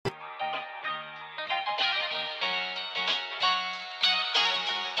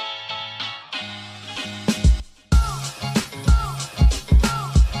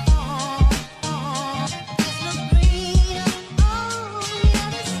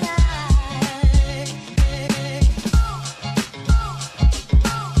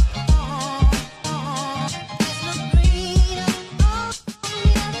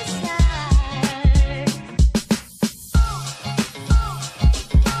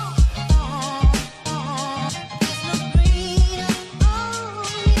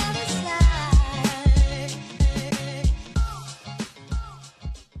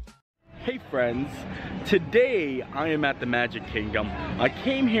friends. Today I am at the Magic Kingdom. I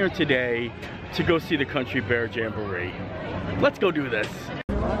came here today to go see the Country Bear Jamboree. Let's go do this.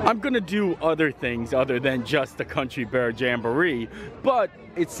 I'm gonna do other things other than just the Country Bear Jamboree, but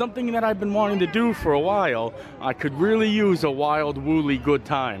it's something that I've been wanting to do for a while. I could really use a wild, woolly good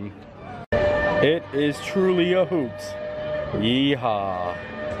time. It is truly a hoot. Yeehaw.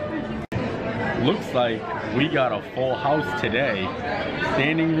 Looks like we got a full house today.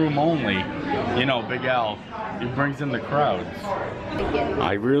 Standing room only. You know, Big Al, he brings in the crowds.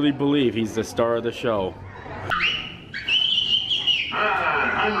 I really believe he's the star of the show.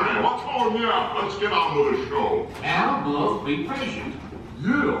 Henry, what's on now? Let's get on with the show. Al, Bluff, be patient.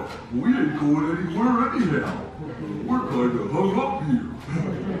 Yeah, we ain't going anywhere anyhow. We're kind of hung up here.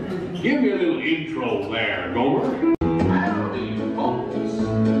 Give me a little intro there, Gomer. Howdy, folks.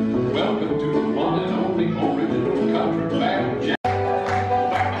 Welcome to the one and only original Country Bear Jamboree.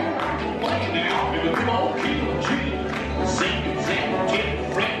 Play now in the good old key of G. Sing, Zach, Kid,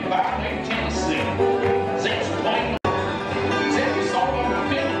 Fred, Valley, Tennessee. Zach's playing. Zach is all on the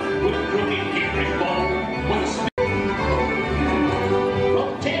field with a crooked Henry bone. With a spin.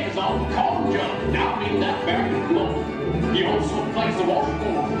 Rough Ted is on the call jump. Now in that barrel blow. He also plays the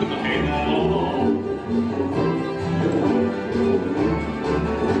washboard with a hand blow.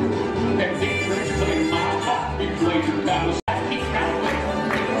 And big tricks play my top. Big laser battle. Keep right away.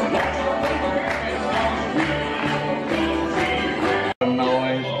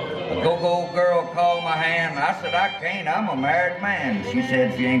 Noise. A go-go girl called my hand. I said, I can't, I'm a married man. She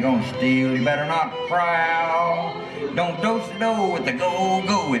said, if you ain't gonna steal, you better not prowl. Don't dose-a-do with the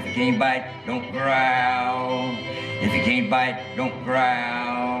go-go. If you can't bite, don't growl. If you can't bite, don't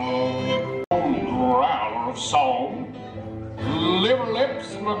growl. Growler of song. Liver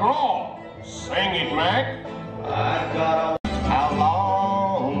lips McGraw. Sing it, Mac. I've got a... How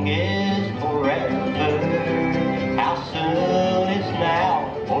long is forever? How soon is now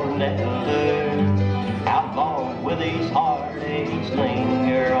or never? How long will these heartaches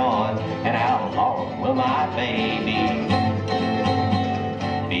linger on? And how long will my baby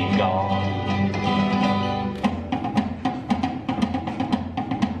be gone?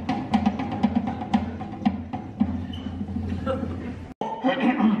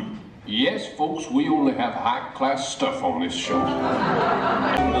 Yes, folks, we only have high-class stuff on this show.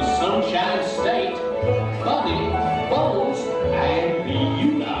 The Sunshine State, Buddy, Bubbles, and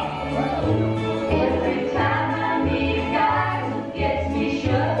Beulah. Every time I meet a guy who gets me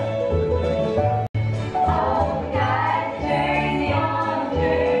shook, all the guys turn me on,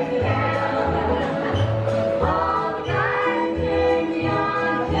 turn me down. All the guys turn me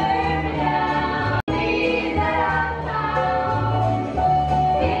on, turn me down. See that I found,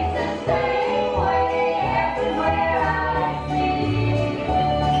 it's the same way everywhere I see.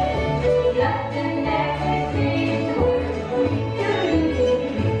 Nothing ever seems to work for me.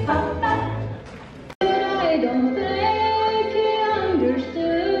 I don't think he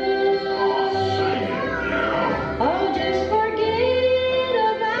understood. I'll just forget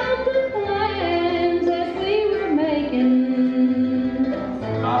about the plans that we were making.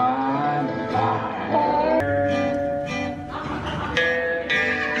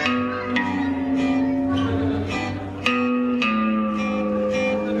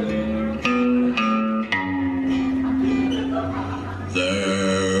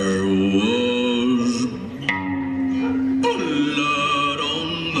 There was blood on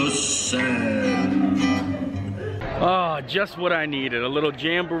the sand. Ah, just what I needed. A little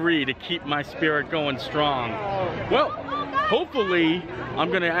jamboree to keep my spirit going strong. Well, hopefully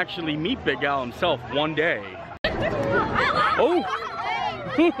I'm gonna actually meet Big Al himself one day. Oh!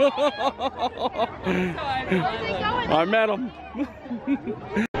 I met him.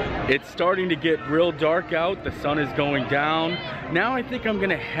 It's starting to get real dark out. The sun is going down. Now I think I'm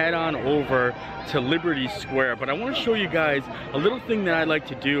gonna head on over to Liberty Square, but I want to show you guys a little thing that I like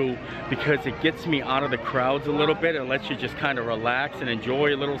to do because it gets me out of the crowds a little bit. It lets you just kind of relax and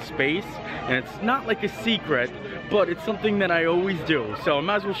enjoy a little space. And it's not like a secret, but it's something that I always do. So I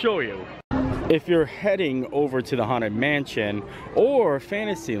might as well show you. If you're heading over to the Haunted Mansion or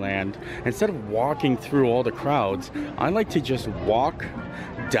Fantasyland, instead of walking through all the crowds, I like to just walk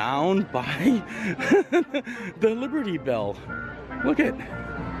down by the Liberty Bell. Look at,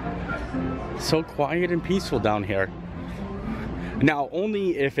 so quiet and peaceful down here. Now,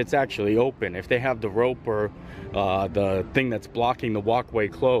 only if it's actually open. If they have the rope or the thing that's blocking the walkway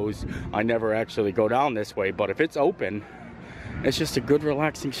closed, I never actually go down this way. But if it's open, it's just a good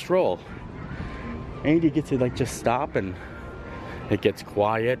relaxing stroll. And you get to like just stop and it gets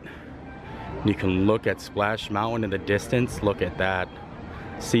quiet. You can look at Splash Mountain in the distance. Look at that.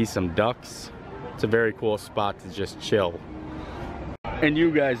 see some ducks. It's a very cool spot to just chill. And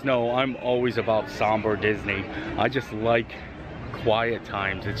you guys know I'm always about somber Disney. I just like quiet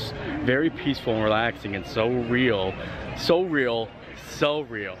times. It's very peaceful and relaxing and so real. So real, so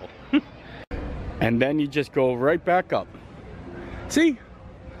real. And then you just go right back up. See?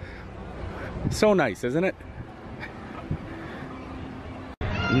 So nice, isn't it?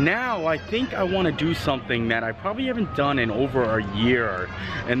 Now I think I want to do something that I probably haven't done in over a year,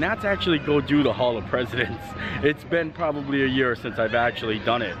 and that's actually go do the Hall of Presidents. It's been probably a year since I've actually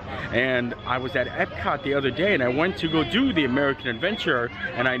done it, and I was at Epcot the other day and I went to go do the American Adventure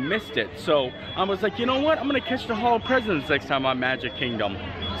and I missed it. So I was like, you know what, I'm gonna catch the Hall of Presidents next time on Magic Kingdom.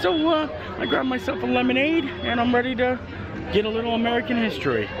 So I grabbed myself a lemonade and I'm ready to get a little American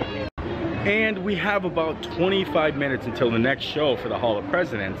history. And we have about 25 minutes until the next show for the Hall of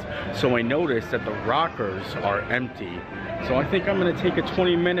Presidents. So I noticed that the rockers are empty. So I think I'm gonna take a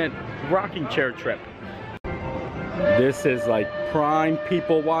 20-minute rocking chair trip. This is like prime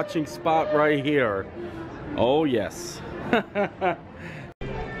people watching spot right here. Oh yes.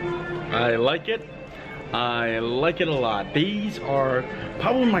 I like it. I like it a lot. These are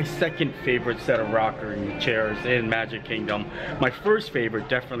probably my second favorite set of rocking chairs in Magic Kingdom. My first favorite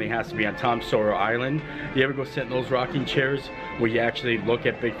definitely has to be on Tom Sawyer Island. You ever go sit in those rocking chairs where you actually look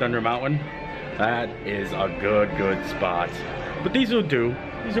at Big Thunder Mountain? That is a good spot. But these will do.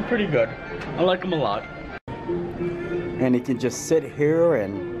 These are pretty good. I like them a lot. And you can just sit here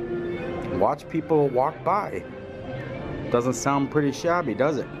and watch people walk by. Doesn't sound pretty shabby,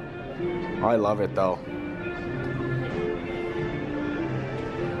 does it? I love it though.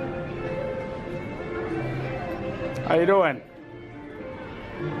 How you doing?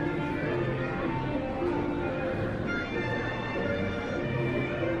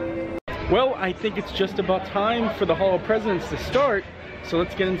 Well, I think it's just about time for the Hall of Presidents to start, so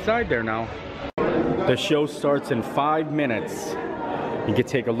let's get inside there now. The show starts in 5 minutes. You can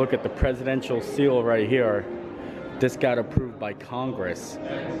take a look at the presidential seal right here. This got approved by Congress.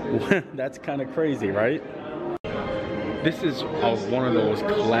 That's kind of crazy, right? This is one of those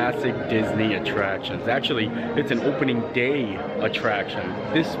classic Disney attractions. Actually, it's an opening day attraction.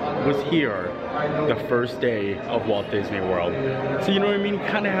 This was here the first day of Walt Disney World. So you know what I mean? You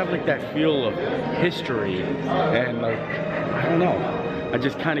kind of have like that feel of history and like, I don't know. I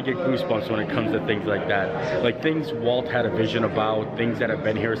just kind of get goosebumps when it comes to things like that. Like things Walt had a vision about, things that have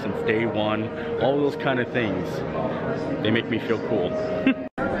been here since day one, all those kind of things. They make me feel cool.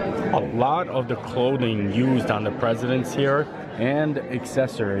 A lot of the clothing used on the presidents here and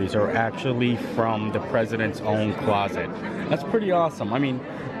accessories are actually from the president's own closet. That's pretty awesome. I mean,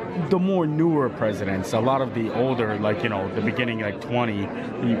 the more newer presidents, a lot of the older, like, you know, the beginning like 20,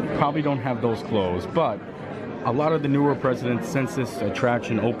 you probably don't have those clothes, but a lot of the newer presidents, since this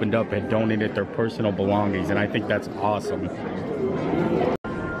attraction opened up, had donated their personal belongings, and I think that's awesome.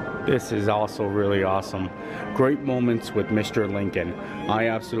 This is also really awesome. Great moments with Mr. Lincoln. I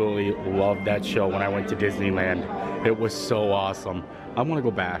absolutely loved that show when I went to Disneyland. It was so awesome. I want to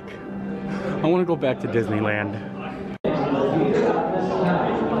go back. I want to go back to Disneyland.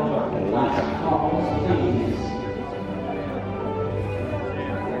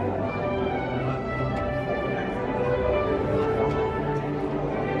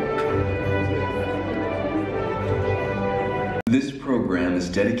 This program is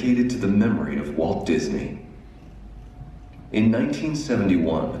dedicated to the memory of Walt Disney. In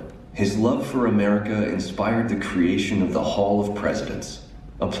 1971, his love for America inspired the creation of the Hall of Presidents,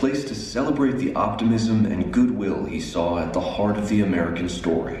 a place to celebrate the optimism and goodwill he saw at the heart of the American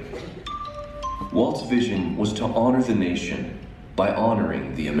story. Walt's vision was to honor the nation by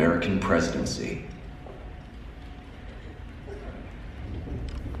honoring the American presidency.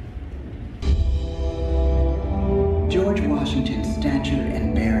 George Washington's stature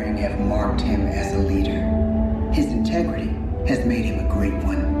and bearing have marked him as a leader. His integrity has made him a great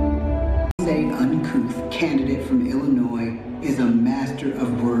one. An uncouth candidate from Illinois is a master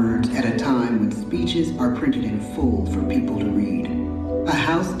of words at a time when speeches are printed in full for people to read. A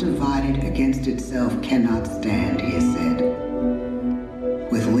house divided against itself cannot stand, he has said.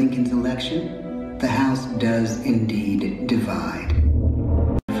 With Lincoln's election, the House does indeed divide.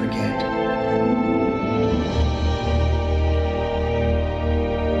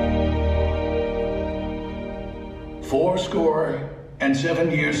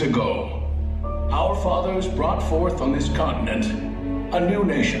 "47 years ago, our fathers brought forth on this continent a new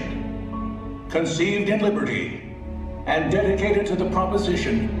nation, conceived in liberty and dedicated to the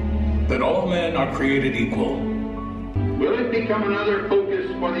proposition that all men are created equal." Will it become another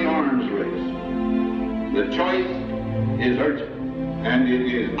focus for the arms race? The choice is urgent. and it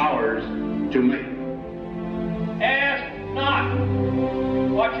is ours to make. Ask not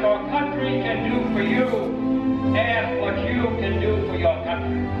what your country can do for you. Ask what you can do for your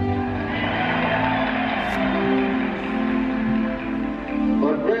country.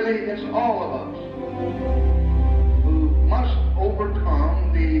 But really, it's all of us who must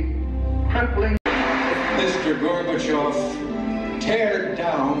overcome the crippling. Mr. Gorbachev, tear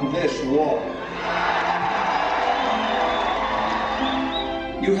down this wall.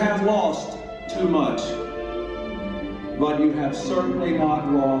 You have lost too much, but you have certainly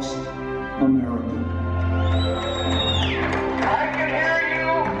not lost America. I can hear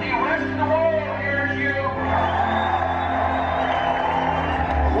you. The rest of the world hears you.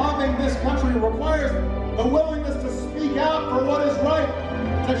 Loving this country requires the willingness to speak out for what is right,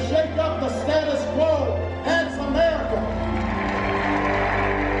 to shake up the status quo. That's America.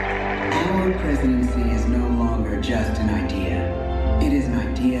 Our presidency is no longer just an idea. It is an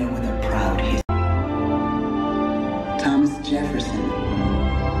idea with a proud history. Thomas Jefferson,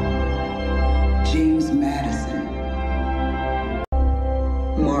 James Madison,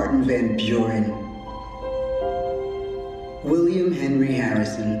 Martin Van Buren, William Henry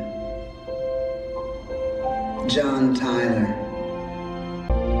Harrison, John Tyler,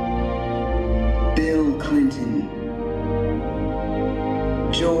 Bill Clinton,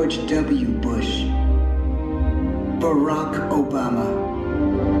 George W. Bush, Barack Obama.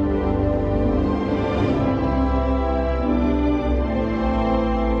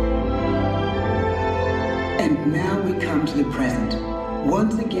 And now we come to the present.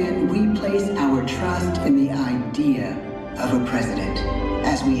 Once again, we place our trust in the idea of a president,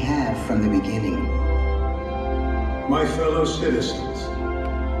 as we have from the beginning. My fellow citizens,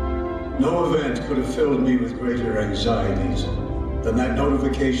 no event could have filled me with greater anxieties than that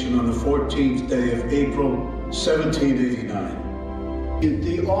notification on the 14th day of April, 1789. In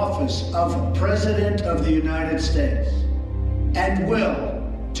the office of President of the United States, and will,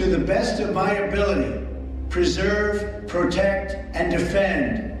 to the best of my ability, preserve, protect, and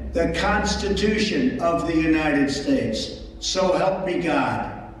defend the Constitution of the United States. So help me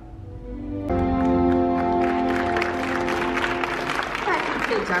God. That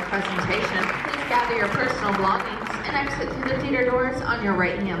concludes our presentation. Please gather your personal belongings and exit through the theater doors on your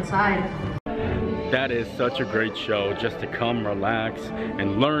right-hand side. That is such a great show, just to come, relax,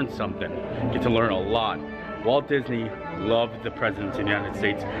 and learn something. Get to learn a lot. Walt Disney loved the President of the United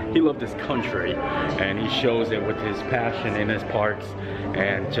States. He loved his country, and he shows it with his passion in his parks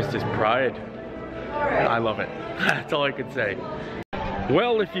and just his pride. I love it. That's all I could say.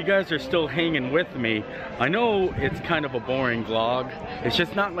 Well, if you guys are still hanging with me, I know it's kind of a boring vlog. It's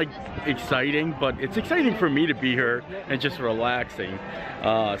just not like exciting, but it's exciting for me to be here and just relaxing.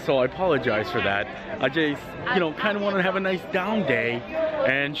 So I apologize for that. I just, kind of want to have a nice down day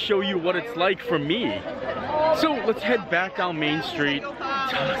and show you what it's like for me. So let's head back down Main Street,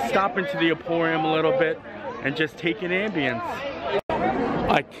 stop into the Emporium a little bit, and just take an ambience.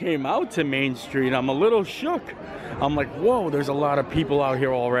 I came out to Main Street, I'm a little shook. I'm like, whoa, there's a lot of people out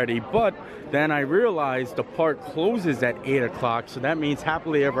here already. But then I realized the park closes at 8 o'clock, so that means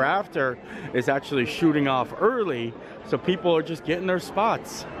Happily Ever After is actually shooting off early, so people are just getting their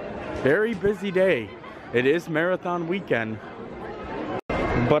spots. Very busy day. It is marathon weekend.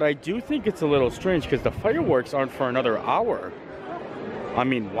 But I do think it's a little strange because the fireworks aren't for another hour. I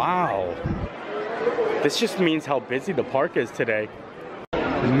mean, wow. This just means how busy the park is today.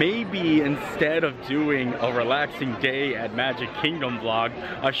 Maybe instead of doing a relaxing day at Magic Kingdom vlog,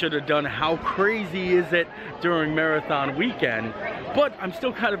 I should have done how crazy is it during marathon weekend. But I'm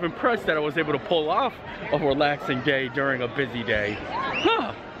still kind of impressed that I was able to pull off a relaxing day during a busy day.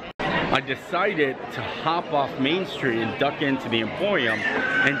 Huh. I decided to hop off Main Street and duck into the Emporium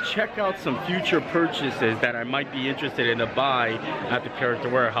and check out some future purchases that I might be interested in to buy at the Character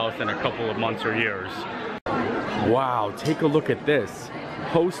Warehouse in a couple of months or years. Wow, take a look at this.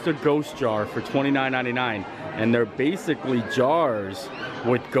 Host a ghost jar for $29.99, and they're basically jars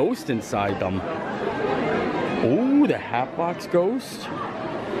with ghost inside them. Ooh, the Hatbox Ghost.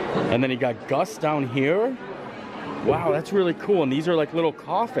 And then you got Gus down here. Wow, that's really cool. And these are like little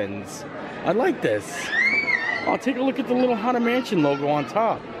coffins. I like this. Oh, take a look at the little Haunted Mansion logo on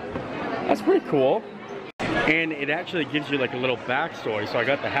top. That's pretty cool. And it actually gives you like a little backstory. So I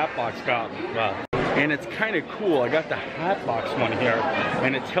got the Hatbox and it's kind of cool. I got the Hatbox one here,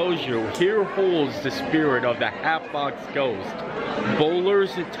 and it tells you, here holds the spirit of the Hatbox Ghost.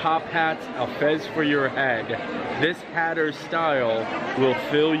 Bowlers and top hats, a fez for your head. This hatter's style will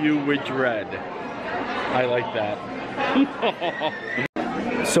fill you with dread. I like that.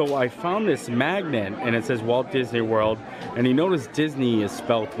 So I found this magnet and it says Walt Disney World, and you notice Disney is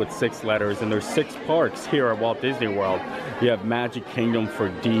spelled with 6 letters, and there's 6 parks here at Walt Disney World. You have Magic Kingdom for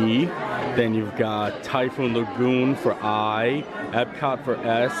D, then you've got Typhoon Lagoon for I, Epcot for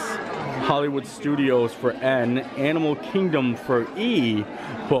S, Hollywood Studios for N, Animal Kingdom for E,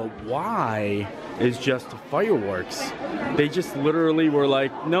 but Y is just fireworks. They just literally were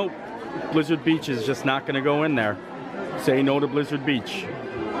like, nope, Blizzard Beach is just not gonna go in there. Say no to Blizzard Beach.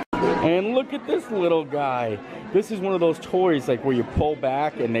 And look at this little guy. This is one of those toys like where you pull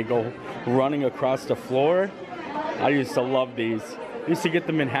back and they go running across the floor. I used to love these. I used to get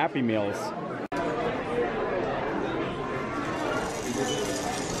them in Happy Meals.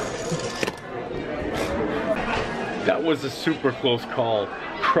 That was a super close call.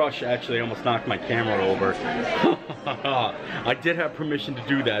 Crush actually almost knocked my camera over. I did have permission to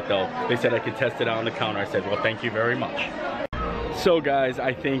do that though. They said I could test it out on the counter. I said, well, thank you very much. So guys,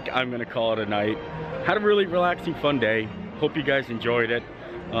 I think I'm gonna call it a night. Had a really relaxing, fun day. Hope you guys enjoyed it.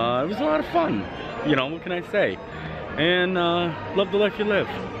 It was a lot of fun. You know, what can I say? And love the life you live.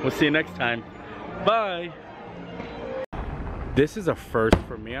 We'll see you next time. Bye. This is a first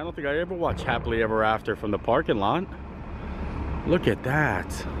for me. I don't think I ever watched Happily Ever After from the parking lot. Look at that.